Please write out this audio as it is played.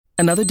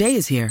Another day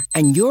is here,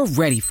 and you're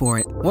ready for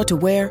it. What to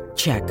wear?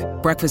 Check.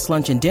 Breakfast,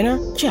 lunch, and dinner?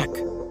 Check.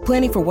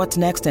 Planning for what's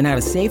next and how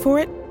to save for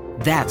it?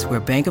 That's where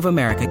Bank of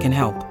America can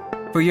help.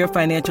 For your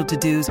financial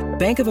to-dos,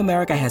 Bank of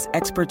America has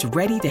experts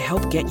ready to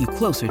help get you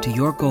closer to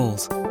your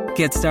goals.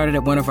 Get started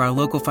at one of our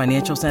local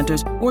financial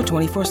centers or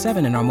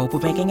 24/7 in our mobile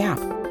banking app.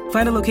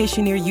 Find a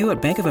location near you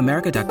at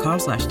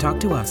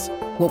bankofamerica.com/talktous.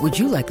 What would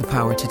you like the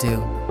power to do?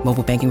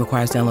 Mobile banking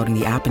requires downloading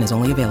the app and is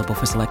only available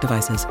for select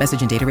devices.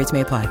 Message and data rates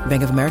may apply.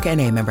 Bank of America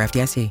N.A., member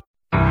FDIC.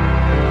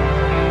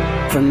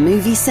 From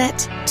movie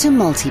set to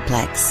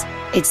multiplex,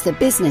 it's the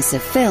business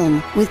of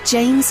film with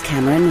James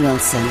Cameron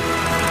Wilson.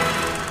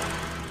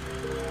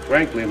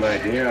 Frankly, my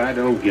dear, I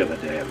don't give a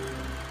damn.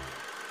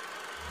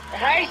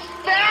 Hey,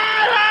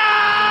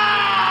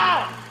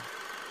 Stella!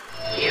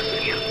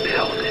 If you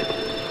build it,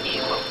 he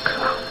will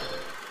come.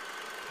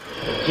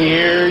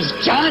 Here's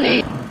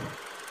Johnny.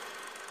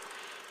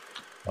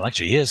 Well,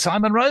 actually, here's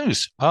Simon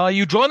Rose.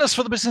 You join us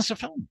for the business of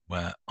film,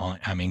 where I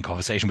am in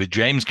conversation with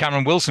James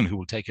Cameron Wilson, who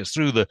will take us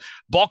through the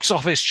box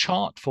office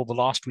chart for the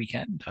last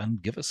weekend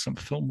and give us some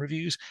film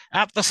reviews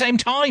at the same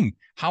time.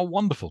 How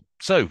wonderful.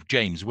 So,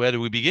 James, where do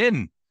we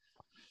begin?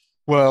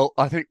 Well,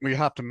 I think we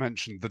have to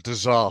mention the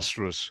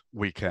disastrous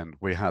weekend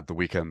we had the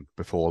weekend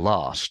before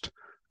last,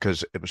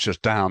 because it was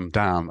just down,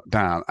 down,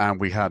 down, and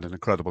we had an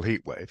incredible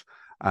heat wave.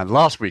 And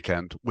last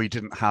weekend, we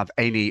didn't have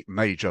any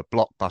major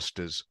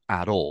blockbusters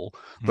at all.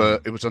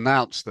 But it was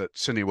announced that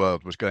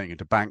Cineworld was going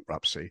into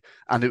bankruptcy,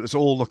 and it was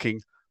all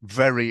looking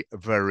very,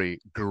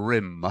 very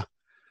grim.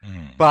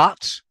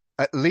 But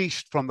at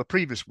least from the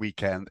previous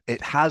weekend,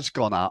 it has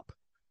gone up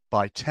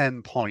by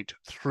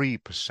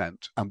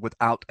 10.3% and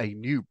without a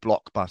new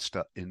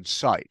blockbuster in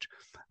sight.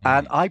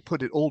 And I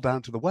put it all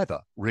down to the weather,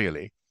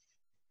 really.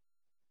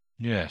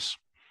 Yes.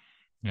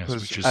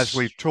 Because as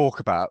we talk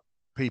about,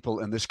 people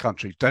in this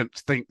country don't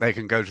think they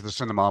can go to the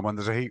cinema when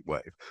there's a heat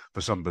wave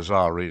for some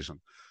bizarre reason.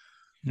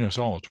 Yes,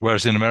 odd.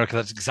 Whereas in America,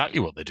 that's exactly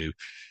what they do.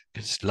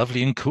 It's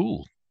lovely and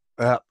cool.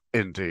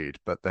 Indeed.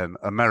 But then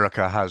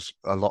America has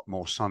a lot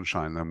more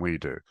sunshine than we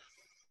do.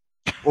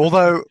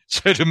 Although...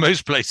 So do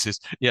most places.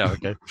 Yeah,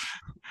 okay.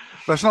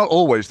 That's not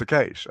always the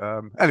case.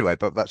 Anyway,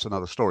 but that's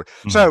another story.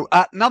 So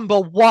at number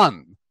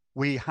one,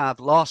 we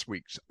have last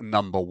week's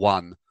number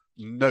one,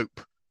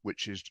 Nope,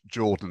 which is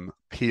Jordan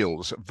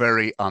Peele's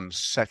very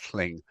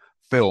unsettling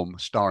film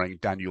starring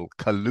Daniel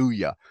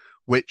Kaluuya,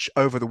 which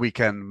over the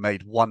weekend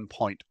made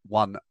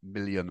 £1.1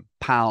 million,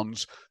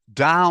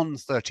 down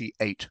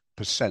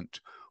 38%,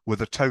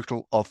 with a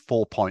total of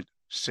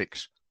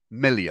 4.6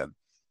 million.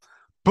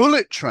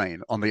 Bullet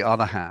Train, on the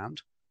other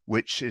hand,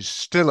 which is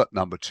still at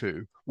number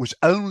two, was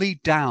only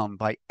down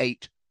by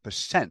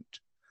 8%.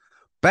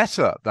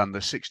 Better than the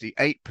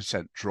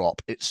 68%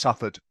 drop it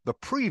suffered the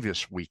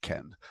previous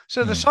weekend.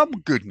 So there's some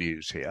good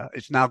news here.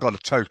 It's now got a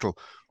total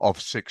of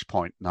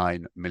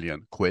 6.9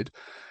 million quid.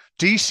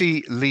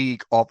 DC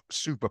League of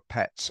Super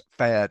Pets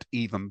fared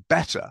even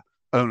better,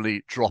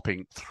 only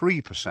dropping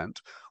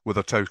 3% with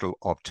a total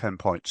of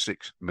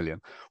 10.6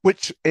 million,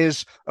 which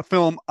is a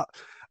film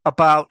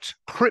about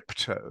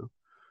Crypto,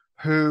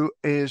 who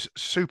is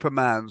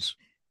Superman's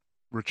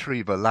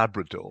retriever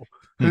Labrador,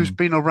 who's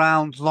been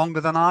around longer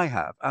than I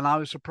have. And I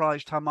was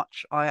surprised how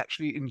much I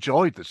actually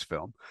enjoyed this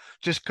film,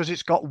 just because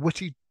it's got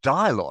witty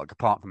dialogue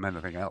apart from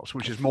anything else,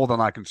 which is more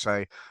than I can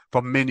say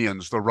for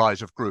Minions, The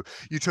Rise of Gru.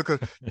 You took a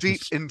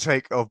deep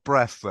intake of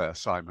breath there,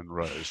 Simon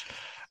Rose.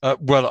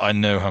 Well, I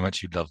know how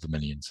much you love the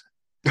Minions.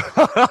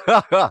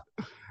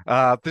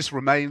 This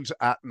remains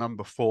at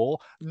number four.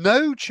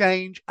 No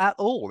change at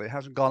all. It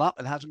hasn't gone up,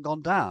 it hasn't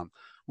gone down,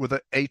 with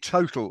a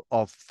total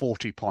of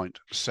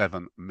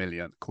 40.7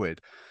 million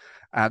quid.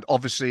 And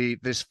obviously,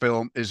 this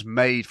film is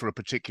made for a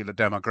particular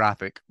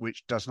demographic,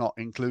 which does not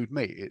include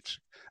me. It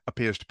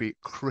appears to be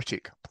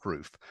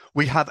critic-proof.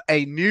 We have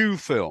a new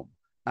film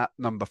at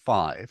number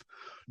five,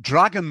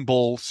 Dragon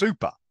Ball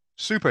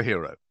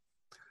Superhero,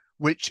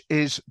 which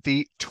is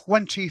the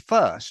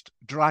 21st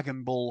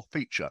Dragon Ball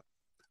feature.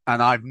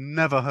 And I've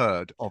never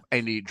heard of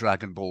any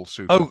Dragon Ball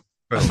Super. Oh,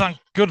 thank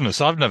goodness.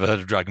 I've never heard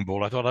of Dragon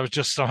Ball. I thought I was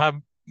just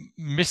somehow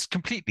missed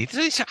completely.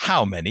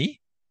 How many?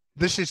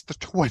 This is the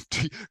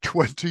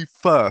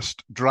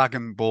 21st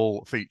Dragon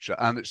Ball feature,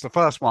 and it's the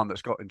first one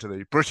that's got into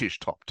the British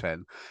top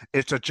 10.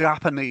 It's a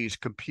Japanese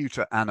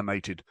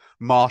computer-animated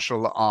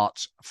martial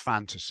arts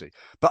fantasy.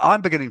 But I'm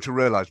beginning to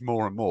realize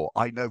more and more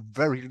I know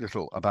very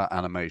little about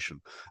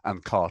animation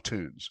and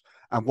cartoons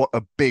and what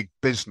a big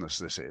business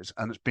this is.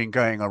 And it's been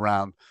going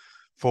around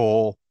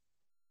for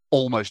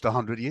almost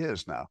 100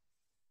 years now.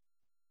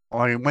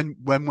 I mean,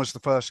 when was the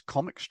first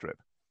comic strip?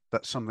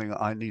 That's something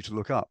that I need to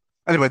look up.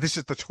 Anyway, this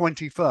is the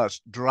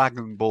 21st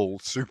Dragon Ball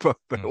Super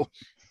film.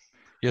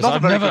 Yes,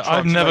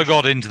 I've never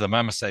got into them,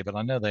 I must say, but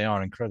I know they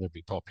are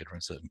incredibly popular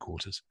in certain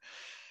quarters.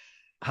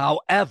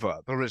 However,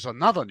 there is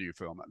another new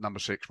film at number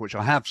six, which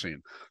I have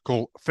seen,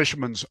 called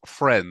Fisherman's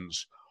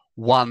Friends,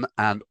 One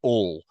and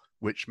All,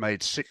 which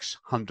made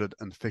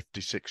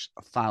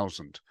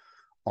 656,000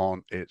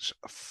 on its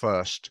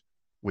first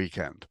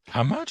weekend.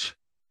 How much?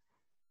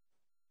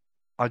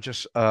 I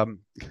just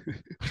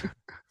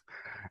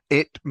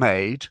It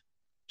made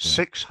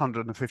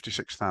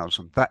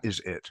 656,000. That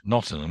is it.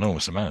 Not an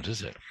enormous amount,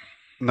 is it?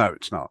 No,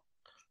 it's not.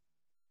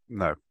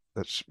 No,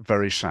 that's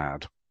very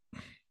sad.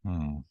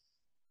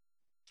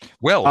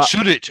 Well,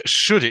 should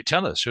it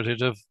tell us? Should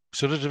it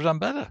have done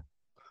better?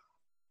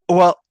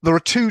 Well, there are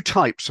two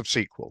types of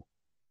sequel.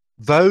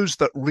 Those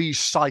that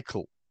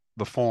recycle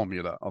the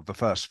formula of the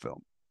first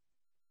film,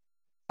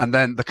 and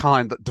then the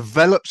kind that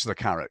develops the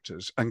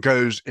characters and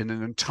goes in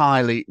an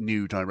entirely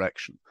new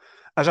direction.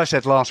 As I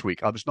said last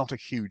week, I was not a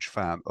huge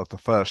fan of the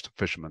first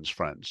Fisherman's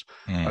Friends,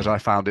 as I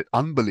found it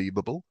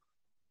unbelievable,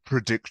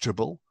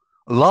 predictable,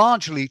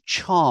 largely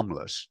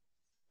charmless,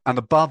 and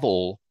above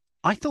all,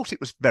 I thought it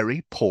was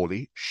very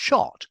poorly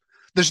shot.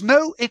 There's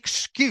no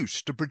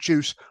excuse to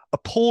produce a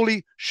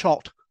poorly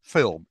shot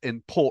film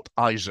in Port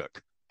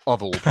Isaac,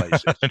 of all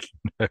places.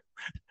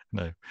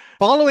 No.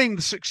 Following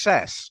the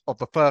success of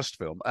the first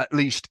film, at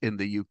least in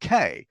the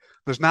UK,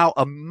 there's now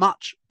a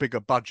much bigger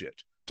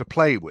budget to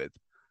play with,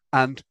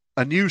 and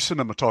a new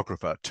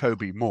cinematographer,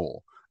 Toby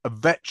Moore, a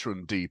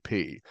veteran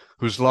DP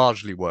who's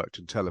largely worked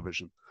in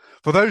television.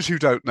 For those who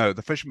don't know,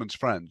 the Fisherman's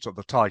Friends of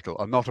the title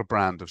are not a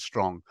brand of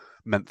strong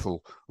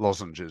menthol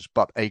lozenges,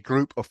 but a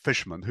group of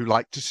fishermen who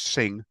like to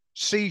sing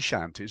sea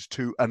shanties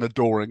to an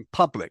adoring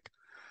public.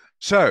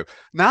 So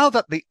now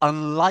that the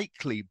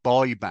unlikely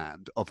boy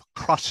band of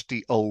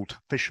crusty old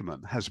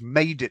fishermen has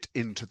made it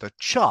into the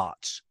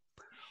charts,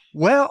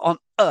 where on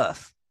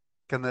earth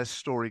can their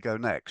story go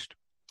next?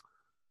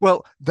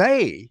 Well,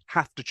 they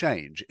have to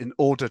change in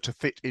order to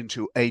fit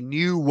into a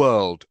new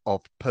world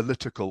of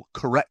political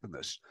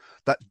correctness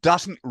that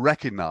doesn't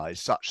recognize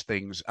such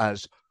things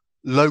as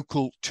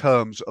local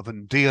terms of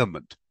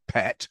endearment,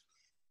 pet.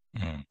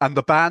 And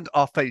the band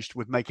are faced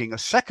with making a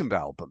second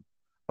album,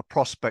 a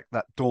prospect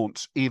that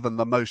daunts even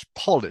the most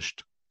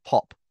polished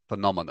pop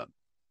phenomenon.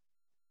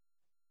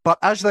 But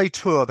as they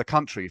tour the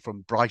country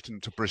from Brighton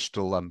to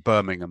Bristol and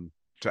Birmingham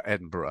to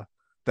Edinburgh,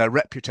 their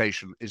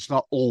reputation is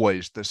not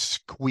always the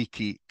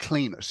squeaky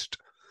cleanest.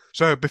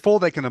 So before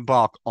they can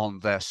embark on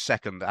their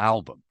second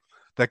album,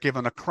 they're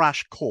given a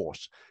crash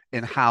course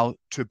in how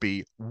to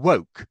be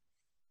woke.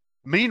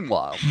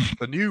 Meanwhile,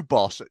 the new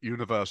boss at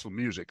Universal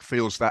Music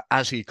feels that,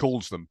 as he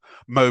calls them,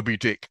 Moby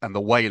Dick and the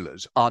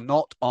Wailers are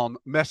not on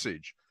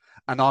message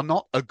and are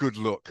not a good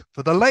look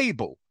for the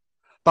label.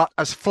 But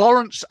as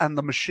Florence and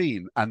the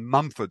Machine and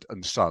Mumford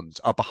and Sons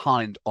are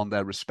behind on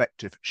their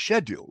respective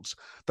schedules,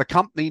 the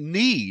company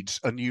needs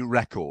a new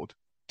record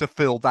to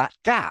fill that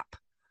gap.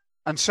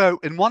 And so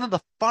in one of the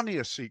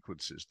funniest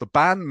sequences, the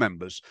band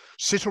members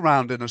sit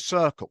around in a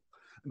circle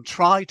and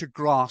try to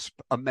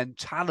grasp a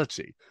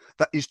mentality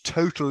that is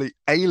totally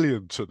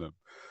alien to them.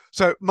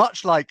 So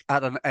much like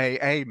at an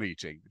AA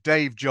meeting,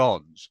 Dave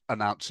Johns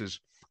announces,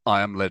 "I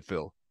am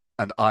Leadville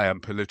and I am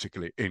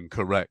politically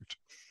incorrect."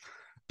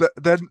 But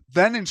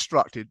then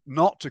instructed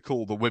not to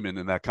call the women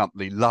in their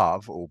company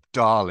love or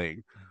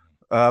darling,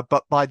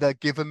 but by their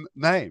given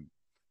name.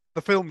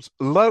 The film's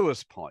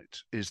lowest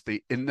point is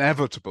the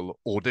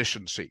inevitable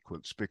audition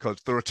sequence, because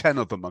there are 10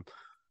 of them,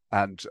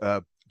 and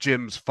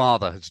Jim's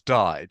father has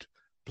died,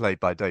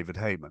 played by David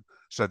Heyman,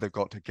 so they've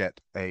got to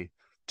get a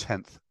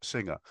 10th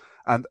singer.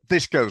 And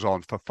this goes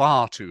on for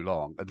far too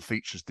long and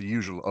features the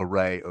usual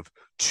array of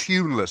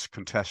tuneless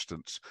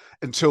contestants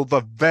until the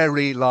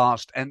very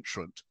last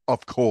entrant,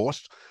 of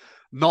course,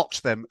 knocks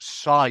them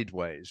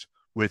sideways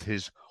with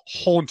his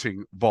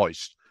haunting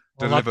voice.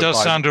 Well, that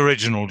does sound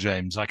original,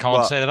 James. I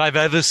can't say that I've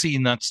ever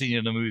seen that scene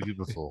in a movie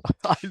before.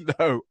 I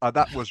know.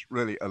 That was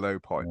really a low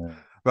point. Yeah.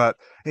 But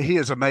he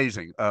is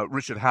amazing,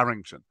 Richard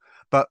Harrington.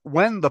 But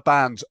when the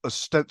band's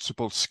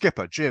ostensible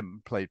skipper,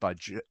 Jim, played by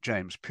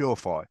James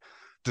Purefoy,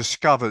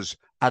 discovers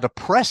at a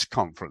press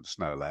conference,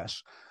 no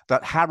less,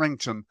 that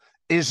Harrington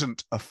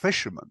isn't a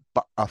fisherman,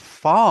 but a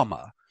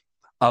farmer,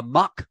 a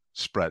muck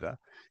spreader,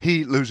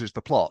 he loses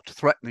the plot,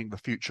 threatening the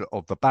future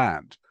of the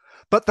band.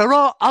 But there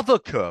are other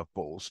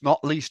curveballs,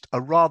 not least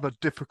a rather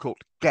difficult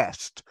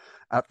guest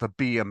at the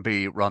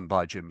B&B run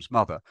by Jim's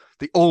mother,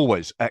 the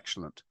always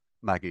excellent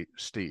Maggie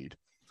Steed,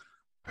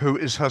 who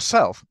is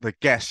herself, the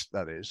guest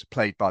that is,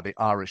 played by the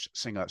Irish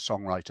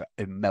singer-songwriter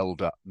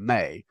Imelda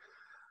May.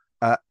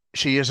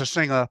 She is a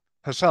singer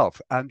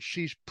herself, and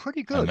she's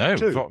pretty good,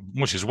 too.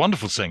 Well, she's a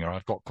wonderful singer.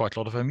 I've got quite a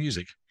lot of her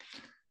music.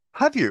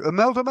 Have you?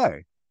 Imelda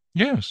May?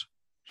 Yes.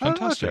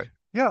 Fantastic. Oh, okay.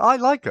 Yeah, I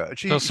like her.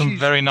 Does some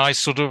very nice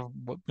sort of,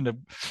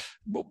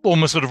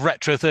 almost sort of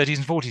retro 30s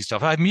and 40s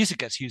stuff. Her music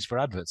gets used for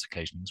adverts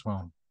occasionally as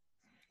well.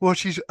 Well,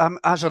 she's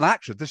as an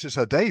actress, this is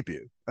her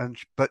debut,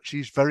 but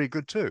she's very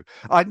good too.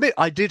 I admit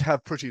I did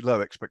have pretty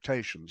low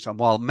expectations, and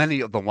while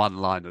many of the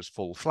one-liners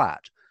fall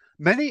flat,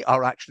 many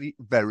are actually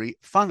very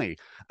funny.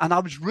 And I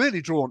was really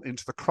drawn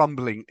into the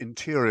crumbling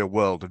interior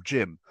world of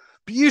Jim,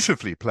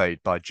 beautifully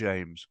played by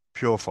James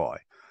Purefoy,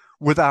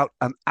 without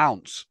an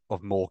ounce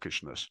of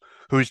mawkishness,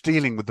 who is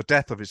dealing with the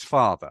death of his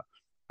father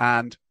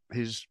and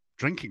his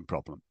drinking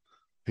problem,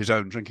 his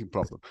own drinking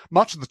problem.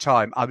 Much of the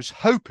time, I was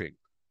hoping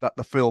that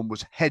the film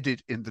was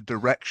headed in the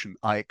direction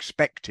I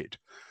expected.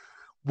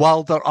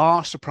 While there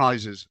are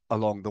surprises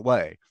along the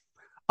way,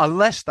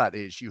 unless that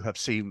is you have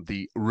seen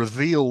the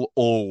Reveal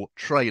All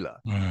trailer,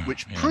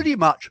 which yeah. pretty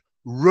much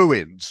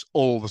ruins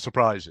all the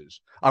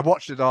surprises. I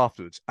watched it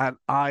afterwards and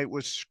I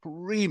was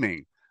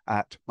screaming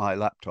at my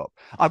laptop.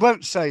 I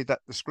won't say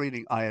that the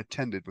screening I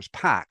attended was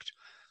packed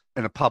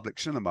in a public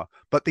cinema,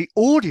 but the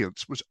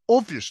audience was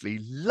obviously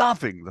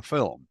loving the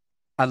film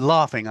and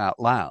laughing out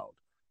loud.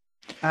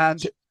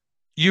 And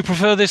you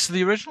prefer this to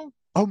the original?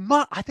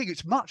 I think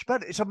it's much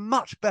better. It's a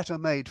much better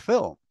made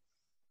film,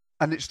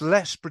 and it's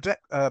less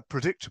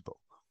predictable.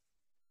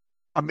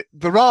 I mean,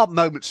 there are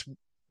moments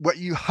where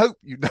you hope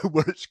you know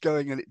where it's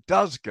going, and it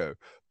does go,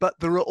 but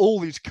there are all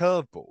these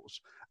curveballs,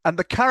 and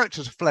the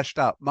characters are fleshed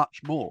out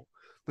much more.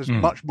 There's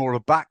much more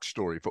of a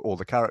backstory for all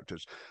the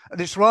characters, and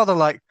it's rather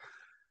like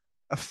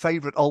a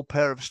favorite old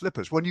pair of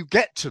slippers. When you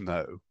get to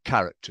know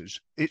characters,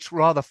 it's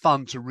rather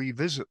fun to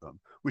revisit them,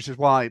 which is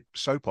why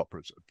soap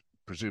operas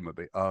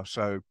presumably are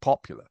so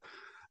popular.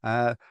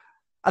 And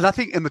I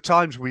think in the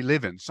times we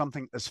live in,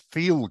 something as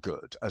feel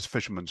good as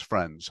Fisherman's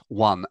Friends,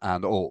 one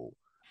and all,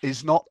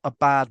 is not a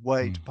bad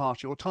way to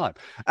pass your time.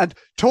 And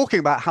talking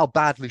about how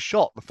badly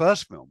shot the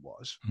first film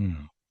was,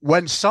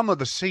 when some of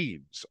the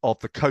scenes of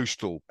the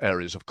coastal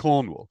areas of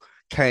Cornwall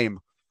came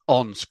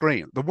on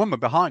screen, the woman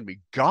behind me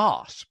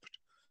gasped.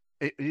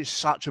 It is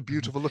such a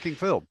beautiful looking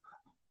film.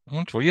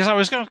 Wonderful. Yes, I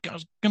was going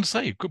to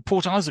say,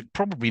 Port Isaac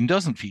probably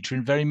doesn't feature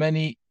in very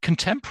many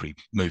contemporary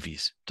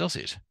movies, does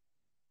it?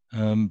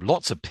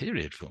 Lots of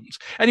period films.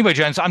 Anyway,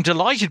 James, I'm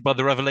delighted by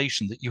the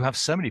revelation that you have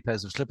so many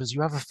pairs of slippers.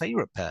 You have a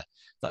favourite pair.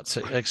 That's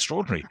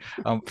extraordinary.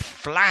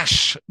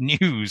 Flash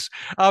news.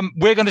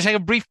 We're going to take a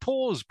brief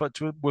pause, but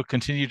we'll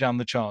continue down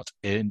the chart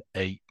in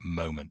a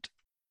moment.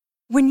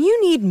 When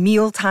you need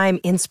mealtime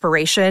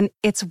inspiration,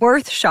 it's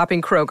worth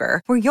shopping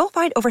Kroger, where you'll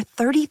find over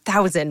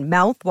 30,000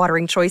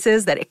 mouth-watering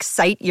choices that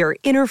excite your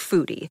inner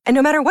foodie. And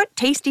no matter what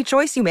tasty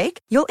choice you make,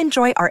 you'll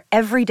enjoy our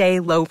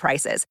everyday low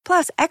prices,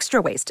 plus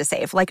extra ways to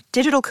save, like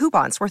digital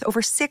coupons worth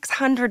over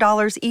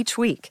 $600 each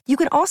week. You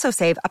can also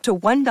save up to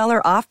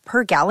 $1 off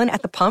per gallon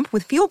at the pump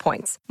with fuel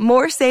points.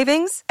 More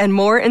savings and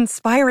more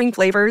inspiring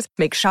flavors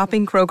make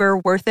shopping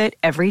Kroger worth it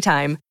every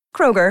time.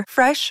 Kroger,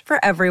 fresh for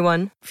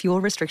everyone.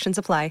 Fuel restrictions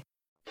apply.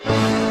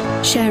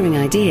 Sharing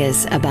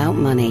ideas about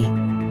money.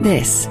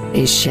 This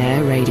is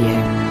Share Radio.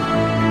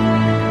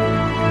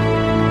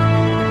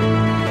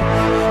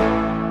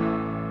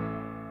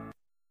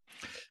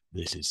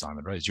 This is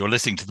Simon Rose. You're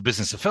listening to The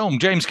Business of Film.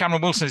 James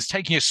Cameron Wilson is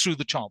taking us through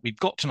the chart. We've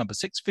got to number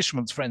 6,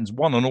 Fisherman's Friends,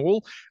 one and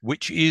all,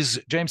 which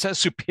is, James says,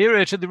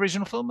 superior to the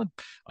original film and,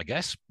 I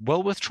guess,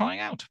 well worth trying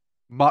out.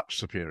 Much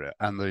superior,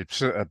 and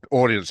the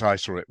audience I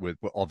saw it with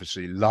were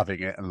obviously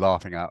loving it and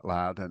laughing out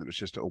loud, and it was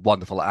just a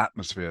wonderful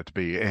atmosphere to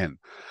be in.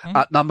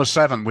 At number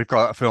 7, we've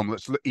got a film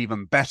that's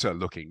even better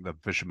looking than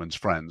Fisherman's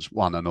Friends,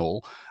 one and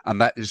all, and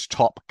that is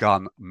Top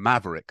Gun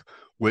Maverick,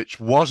 which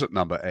was at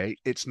number 8.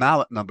 It's now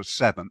at number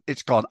 7.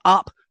 It's gone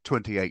up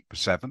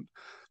 28%,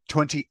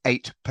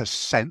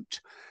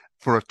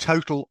 for a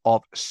total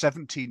of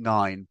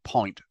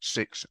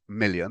 79.6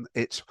 million.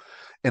 It's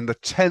in the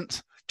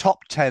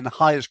top 10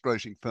 highest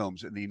grossing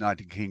films in the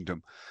United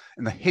Kingdom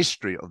in the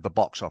history of the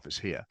box office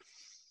here.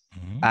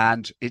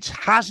 And it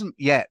hasn't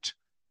yet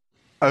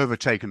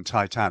overtaken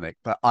Titanic,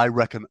 but I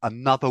reckon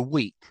another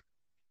week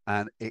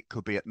and it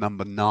could be at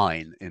number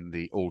 9 in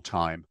the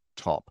all-time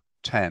top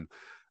 10.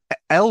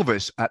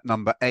 Elvis at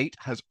number 8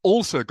 has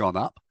also gone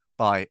up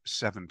by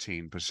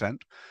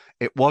 17%.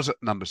 It was at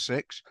number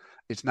 6.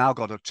 It's now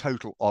got a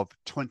total of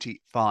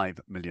 £25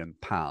 million,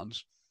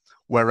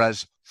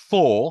 whereas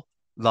Thor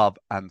Love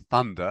and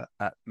Thunder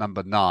at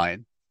number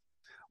 9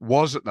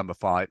 was at number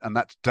 5, and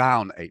that's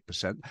down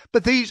 8%.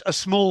 But these are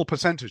small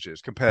percentages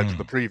compared to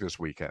the previous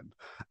weekend,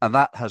 and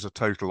that has a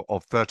total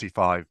of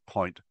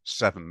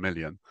 35.7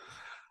 million.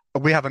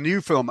 We have a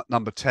new film at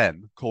number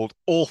 10 called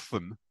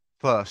Orphan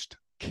First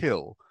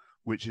Kill,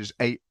 which is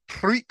a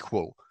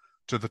prequel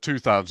to the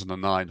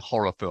 2009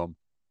 horror film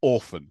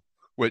Orphan,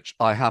 which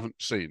I haven't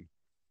seen,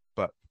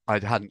 but I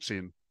hadn't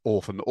seen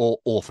Orphan or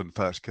Orphan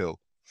First Kill.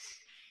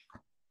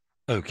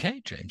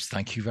 Okay, James,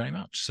 thank you very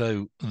much.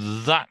 So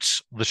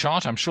that's the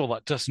chart. I'm sure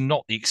that does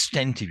not the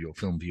extent of your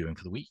film viewing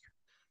for the week.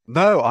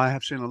 No, I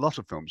have seen a lot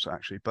of films,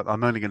 actually, but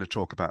I'm only going to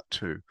talk about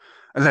 2,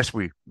 unless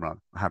we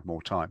have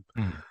more time.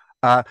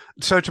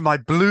 So to my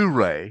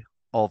Blu-ray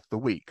of the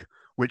week,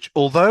 which,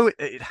 although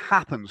it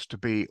happens to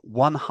be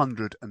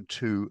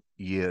 102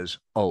 years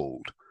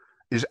old,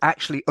 is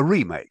actually a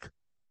remake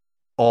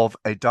of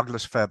a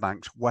Douglas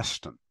Fairbanks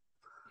Western.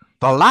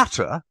 The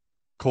latter,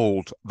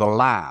 called The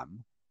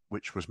Lamb,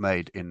 which was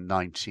made in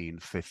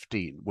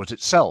 1915, was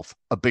itself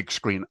a big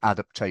screen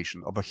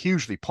adaptation of a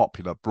hugely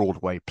popular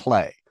Broadway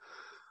play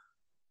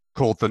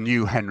called The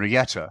New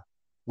Henrietta,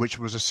 which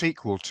was a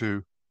sequel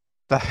to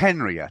The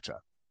Henrietta.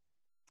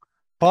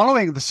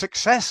 Following the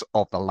success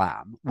of The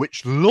Lamb,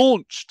 which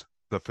launched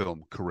the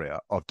film career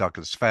of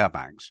Douglas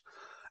Fairbanks,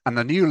 and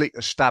the newly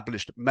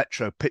established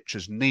Metro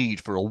Pictures'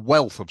 need for a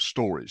wealth of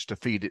stories to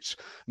feed its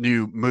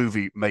new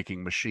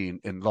movie-making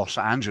machine in Los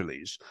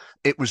Angeles,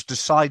 it was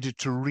decided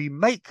to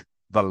remake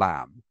The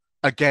Lamb,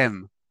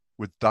 again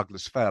with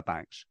Douglas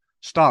Fairbanks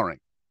starring.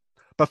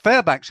 But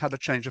Fairbanks had a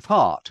change of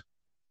heart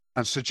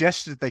and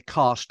suggested they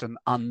cast an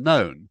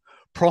unknown,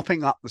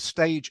 propping up the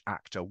stage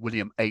actor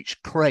William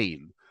H.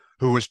 Crane,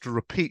 who was to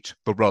repeat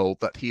the role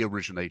that he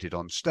originated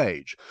on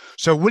stage.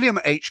 So William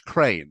H.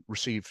 Crane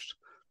received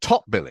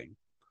top billing,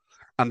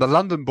 and the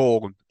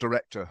London-born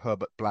director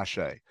Herbert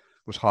Blaché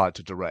was hired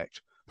to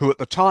direct, who at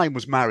the time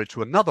was married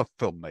to another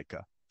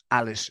filmmaker,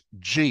 Alice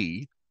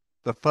G.,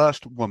 the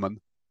first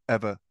woman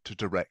ever to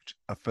direct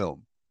a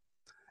film.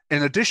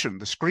 In addition,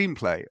 the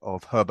screenplay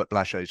of Herbert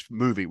Blaché's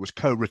movie was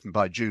co-written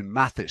by June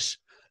Mathis,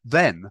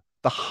 then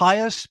the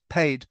highest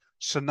paid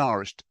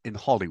scenarist in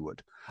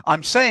Hollywood.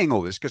 I'm saying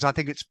all this because I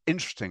think it's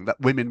interesting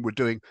that women were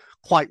doing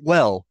quite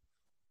well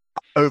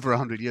over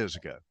 100 years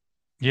ago.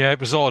 Yeah, it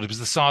was odd. It was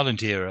the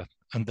silent era,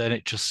 and then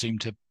it just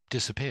seemed to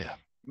disappear.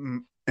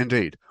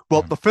 Indeed.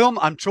 Well, the film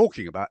I'm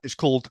talking about is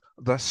called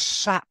The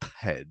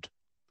Saphead,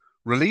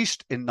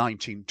 released in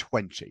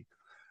 1920,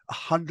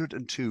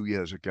 102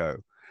 years ago.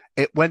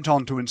 It went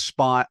on to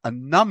inspire a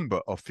number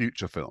of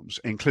future films,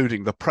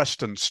 including the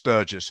Preston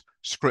Sturges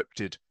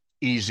scripted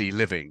Easy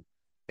Living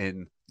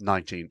in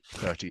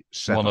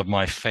 1937. One of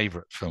my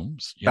favourite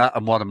films.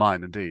 And one of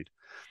mine, indeed.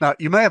 Now,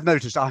 you may have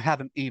noticed I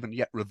haven't even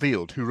yet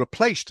revealed who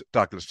replaced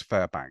Douglas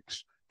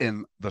Fairbanks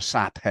in The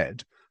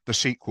Saphead, the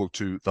sequel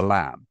to The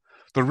Lamb,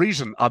 the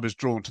reason I was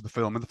drawn to the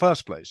film in the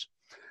first place.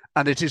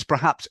 And it is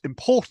perhaps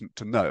important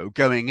to know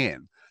going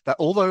in that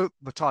although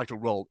the title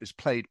role is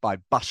played by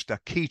Buster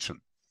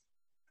Keaton,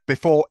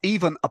 before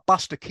even a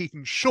Buster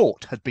Keaton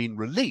short had been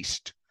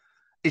released,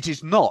 it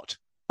is not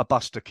a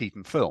Buster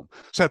Keaton film.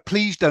 So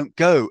please don't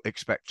go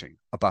expecting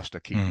a Buster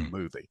Keaton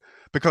movie,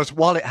 because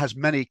while it has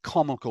many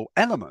comical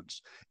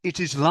elements, it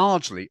is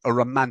largely a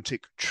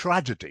romantic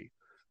tragedy,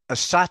 a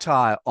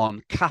satire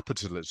on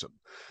capitalism,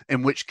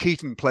 in which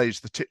Keaton plays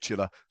the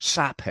titular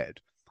saphead.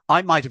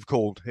 I might have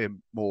called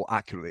him more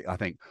accurately, I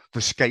think,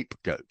 the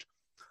scapegoat.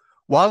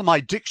 While my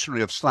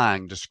dictionary of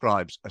slang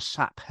describes a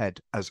saphead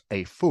as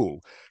a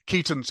fool,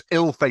 Keaton's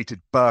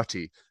ill-fated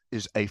Bertie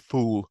is a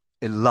fool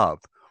in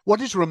love.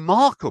 What is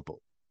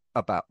remarkable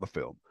about the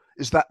film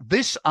is that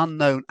this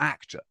unknown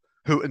actor,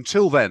 who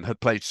until then had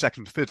played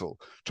second fiddle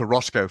to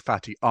Roscoe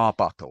Fatty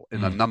Arbuckle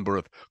in a number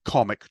of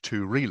comic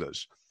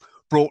two-reelers,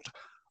 brought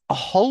a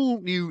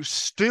whole new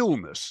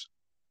stillness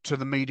to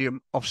the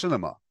medium of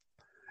cinema.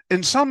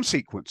 In some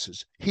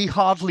sequences, he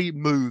hardly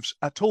moves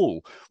at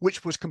all,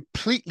 which was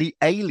completely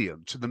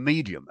alien to the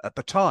medium at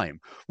the time,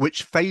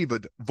 which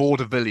favoured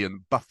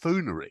vaudevillian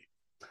buffoonery.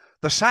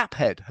 The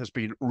Saphead has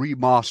been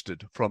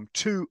remastered from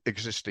 2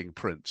 existing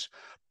prints,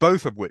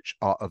 both of which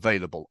are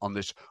available on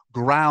this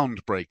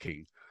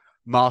groundbreaking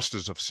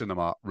Masters of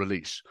Cinema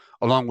release,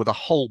 along with a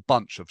whole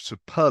bunch of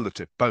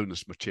superlative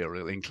bonus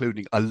material,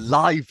 including a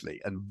lively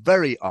and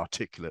very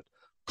articulate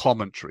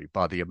commentary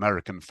by the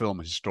American film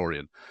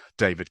historian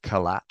David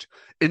Kalat,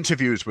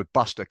 interviews with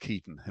Buster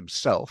Keaton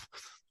himself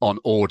on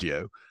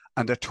audio,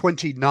 and a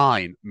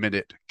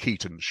 29-minute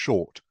Keaton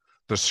short,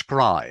 The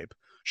Scribe,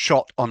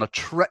 shot on a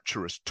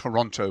treacherous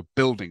Toronto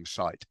building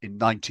site in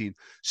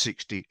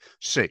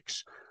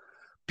 1966.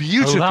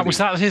 Beautifully. Was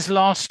that his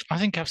last? I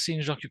think I've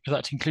seen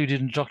that's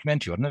included in a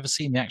documentary. I've never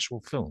seen the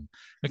actual film.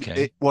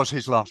 Okay. It was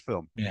his last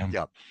film. Yeah,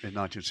 in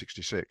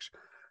 1966.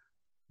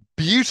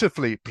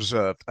 Beautifully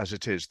preserved as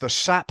it is, The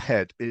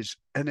Saphead is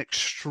an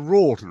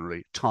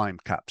extraordinary time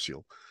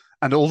capsule.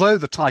 And although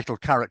the title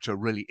character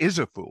really is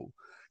a fool,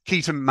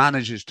 Keaton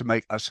manages to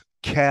make us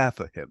care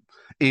for him,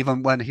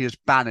 even when he is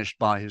banished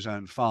by his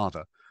own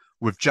father,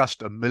 with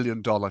just $1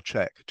 million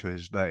check to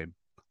his name,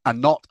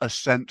 and not a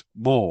cent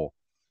more.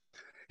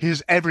 He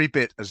is every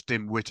bit as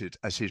dim-witted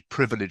as his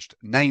privileged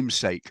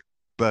namesake,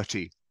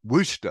 Bertie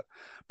Wooster,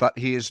 but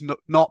he is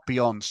not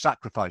beyond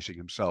sacrificing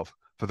himself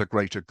for the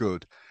greater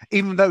good,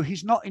 even though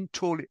he's not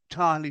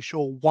entirely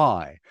sure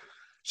why.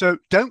 So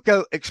don't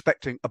go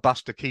expecting a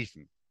Buster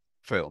Keaton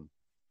film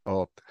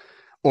or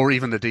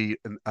even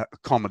a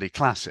comedy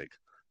classic.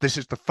 This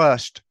is the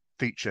first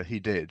feature he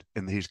did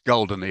in his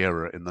golden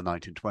era in the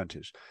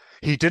 1920s.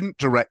 He didn't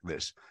direct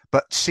this,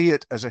 but see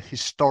it as a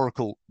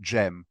historical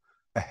gem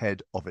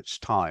ahead of its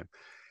time.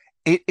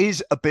 It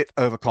is a bit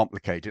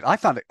overcomplicated. I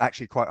found it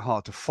actually quite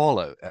hard to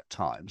follow at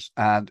times,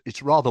 and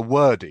it's rather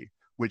wordy,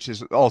 which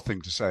is an odd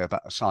thing to say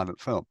about a silent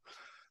film.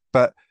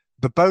 But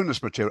the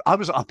bonus material, I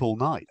was up all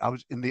night. I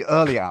was in the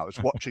early hours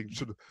watching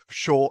sort of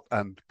short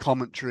and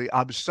commentary.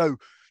 I was so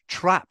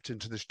trapped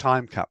into this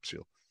time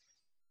capsule.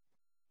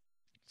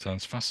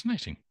 Sounds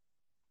fascinating.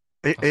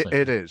 It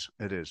is.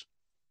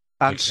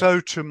 And so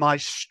to my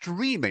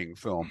streaming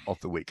film of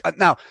the week.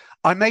 Now,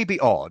 I may be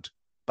odd,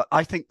 but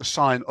I think the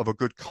sign of a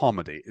good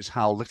comedy is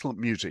how little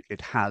music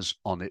it has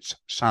on its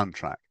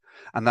soundtrack.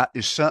 And that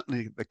is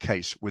certainly the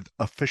case with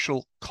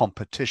Official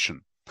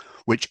Competition,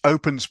 which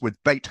opens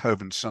with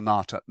Beethoven's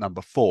Sonata No.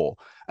 4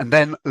 and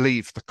then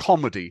leaves the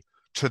comedy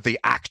to the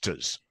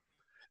actors.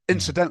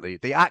 Incidentally,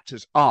 the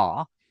actors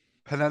are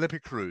Penelope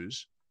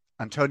Cruz,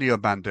 Antonio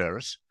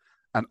Banderas,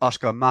 and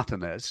Oscar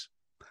Martinez,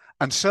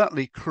 and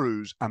certainly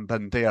Cruz and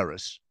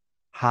Banderas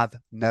have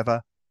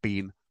never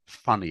been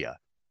funnier,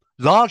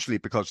 largely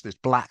because this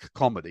black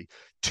comedy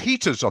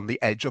teeters on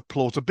the edge of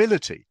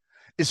plausibility.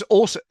 It's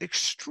also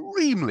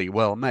extremely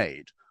well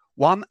made,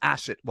 one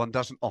asset one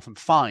doesn't often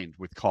find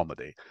with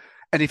comedy.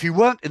 And if you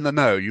weren't in the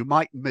know, you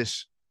might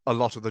miss a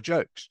lot of the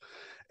jokes.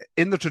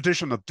 In the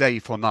tradition of Day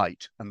for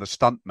Night and The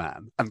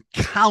Stuntman and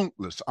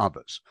countless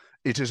others,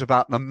 it is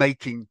about the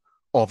making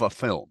of a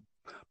film,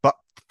 but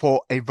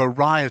for a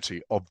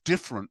variety of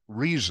different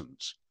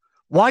reasons.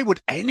 Why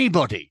would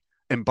anybody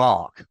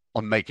embark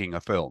on making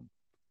a film,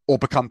 or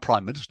become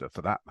prime minister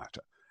for that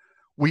matter?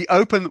 We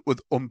open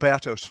with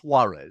Humberto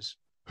Suarez,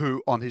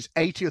 who on his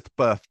 80th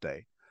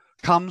birthday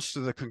comes to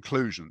the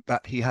conclusion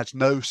that he has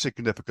no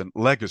significant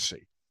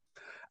legacy.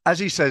 As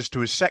he says to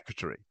his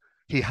secretary,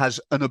 he has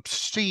an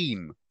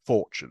obscene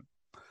fortune,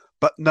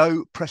 but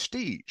no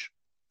prestige.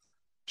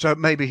 So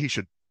maybe he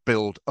should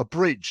build a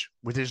bridge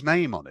with his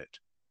name on it,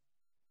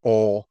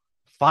 or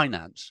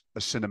finance a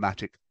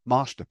cinematic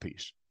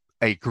masterpiece,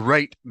 a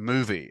great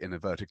movie, in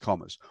inverted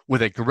commas,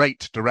 with a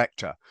great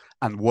director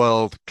and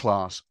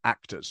world-class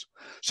actors.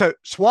 So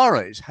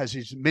Suarez has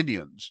his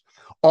minions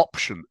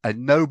option a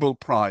Nobel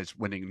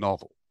Prize-winning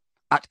novel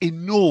at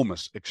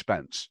enormous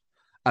expense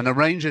and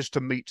arranges to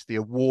meet the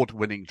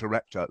award-winning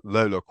director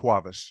Lola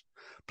Cuevas,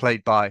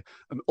 played by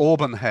an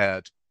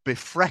auburn-haired,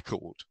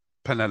 befreckled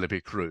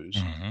Penelope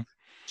Cruz,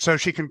 so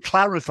she can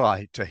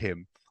clarify to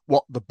him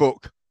what the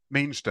book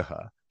means to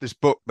her, this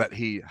book that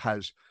he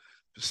has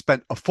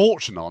spent a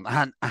fortune on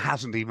and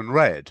hasn't even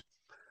read.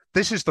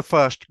 This is the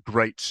first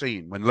great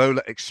scene when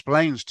Lola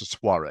explains to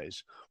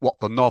Suarez what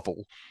the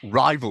novel,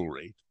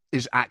 Rivalry,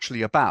 is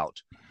actually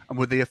about, and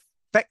with the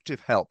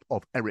effective help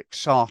of Eric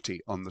Satie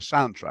on the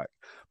soundtrack,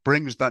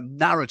 brings the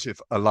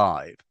narrative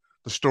alive,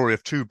 the story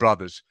of two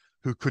brothers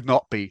who could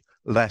not be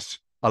less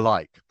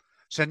alike.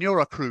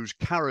 Senora Cruz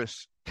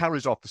carries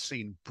off the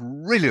scene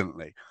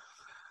brilliantly,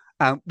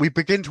 and we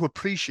begin to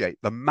appreciate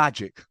the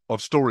magic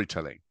of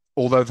storytelling,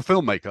 although the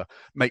filmmaker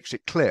makes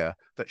it clear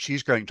that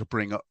she's going to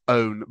bring her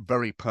own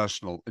very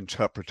personal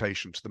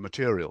interpretation to the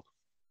material.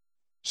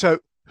 So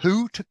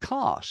who to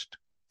cast?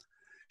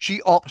 She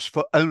opts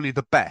for only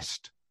the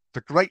best,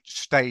 the great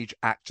stage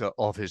actor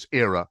of his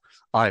era,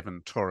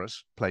 Ivan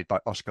Torres, played by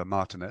Oscar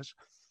Martinez,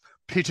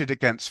 pitted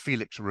against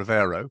Felix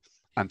Rivero,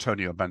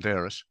 Antonio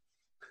Banderas,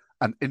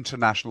 an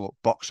international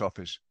box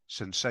office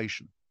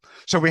sensation.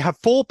 So we have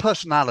four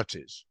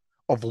personalities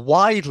of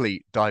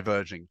widely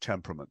diverging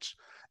temperaments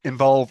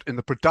involved in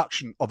the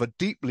production of a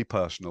deeply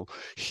personal,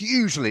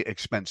 hugely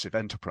expensive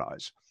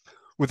enterprise,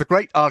 with the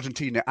great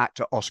Argentina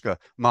actor Oscar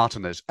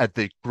Martinez as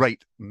the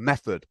great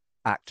method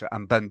actor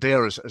and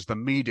Banderas as the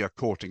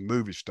media-courting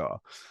movie star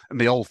in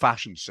the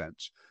old-fashioned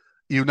sense.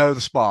 You know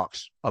the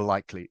sparks are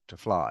likely to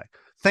fly.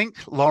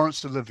 Think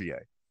Laurence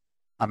Olivier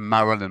and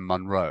Marilyn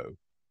Monroe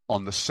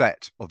on the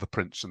set of The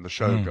Prince and the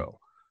Showgirl.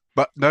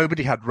 But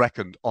nobody had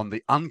reckoned on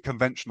the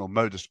unconventional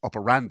modus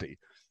operandi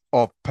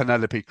of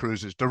Penelope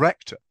Cruz's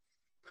director.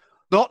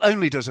 Not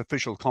only does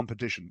Official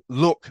Competition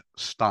look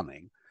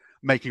stunning,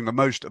 making the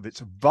most of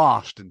its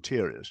vast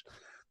interiors,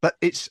 but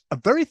it's a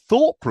very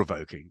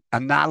thought-provoking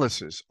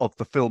analysis of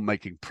the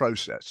filmmaking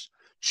process,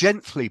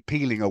 gently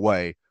peeling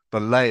away the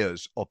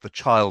layers of the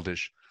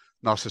childish,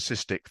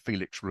 narcissistic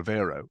Felix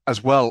Rivero,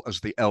 as well as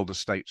the elder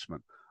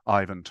statesman,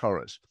 Ivan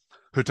Torres,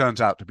 who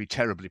turns out to be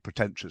terribly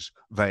pretentious,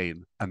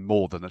 vain, and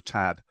more than a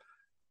tad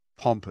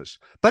pompous.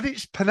 But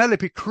it's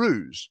Penelope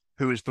Cruz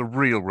who is the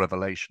real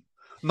revelation,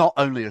 not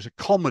only as a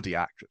comedy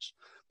actress,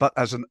 but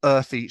as an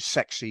earthy,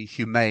 sexy,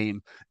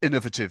 humane,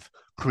 innovative,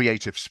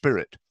 creative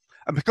spirit.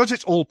 And because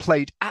it's all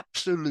played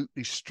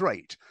absolutely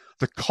straight,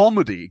 the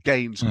comedy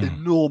gains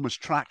enormous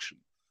traction,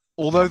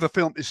 although the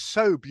film is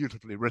so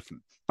beautifully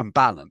written and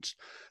balanced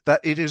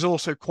that it is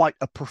also quite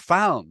a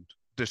profound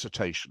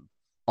dissertation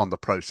on the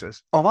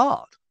process of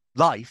art,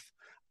 life,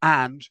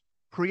 and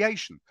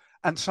creation.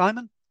 And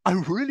Simon, I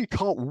really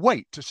can't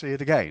wait to see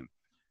it again.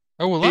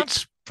 Oh, well,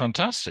 that's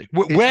fantastic.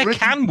 Where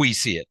can we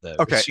see it, though?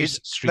 Okay,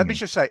 let me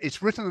just say,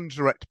 it's written and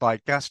directed by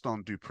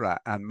Gaston Duprat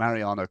and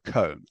Mariano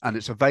Cohn, and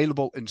it's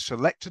available in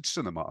selected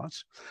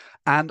cinemas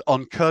and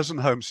on Curzon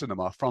Home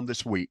Cinema from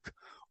this week,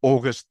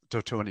 August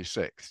the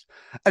 26th.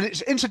 And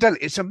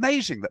it's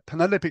amazing that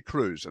Penelope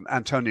Cruz and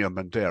Antonio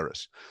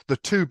Banderas, the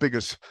two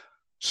biggest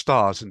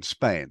stars in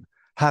Spain,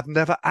 have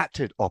never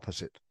acted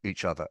opposite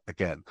each other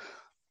again.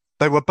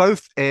 They were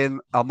both in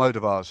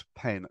Almodovar's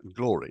Pain and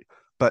Glory,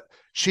 but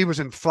she was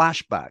in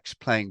flashbacks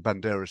playing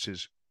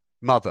Banderas'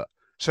 mother.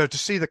 So to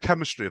see the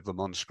chemistry of them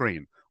on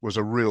screen was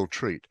a real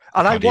treat.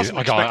 And I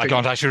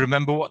can't actually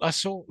remember what I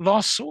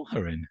last saw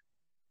her in.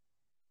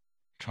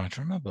 Trying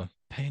to remember.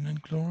 Pain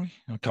and Glory?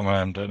 Oh, come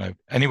on, I don't know.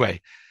 Anyway,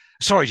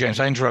 sorry,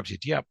 James, I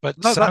interrupted. Yeah, but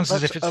it sounds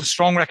as if it's a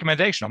strong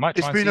recommendation. I might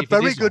try and see if it is. It's been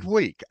a very good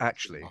week,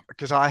 actually,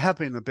 because I have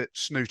been a bit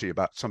snooty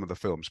about some of the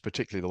films,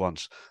 particularly the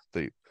ones,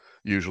 the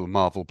usual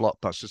Marvel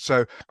blockbusters.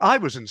 So I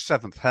was in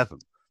seventh heaven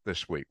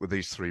this week with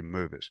these three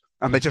movies,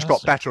 and they just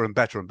got better and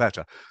better and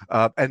better,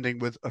 ending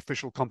with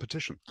Official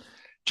Competition.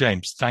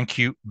 James, thank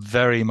you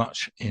very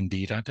much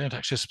indeed. I don't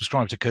actually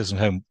subscribe to Curzon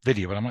Home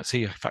Video, but I might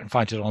see if I can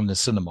find it on the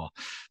cinema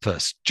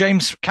first.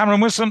 James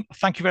Cameron Wilson,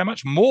 thank you very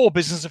much. More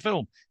Business of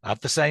Film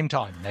at the same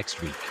time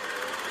next week.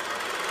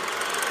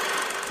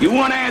 You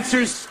want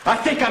answers? I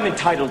think I'm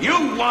entitled.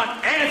 You want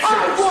answers?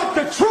 I want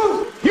the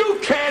truth! You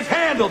can't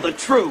handle the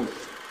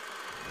truth!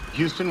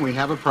 Houston, we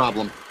have a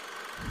problem.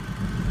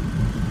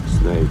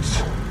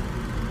 Snakes.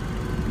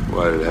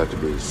 Why did it have to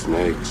be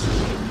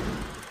snakes?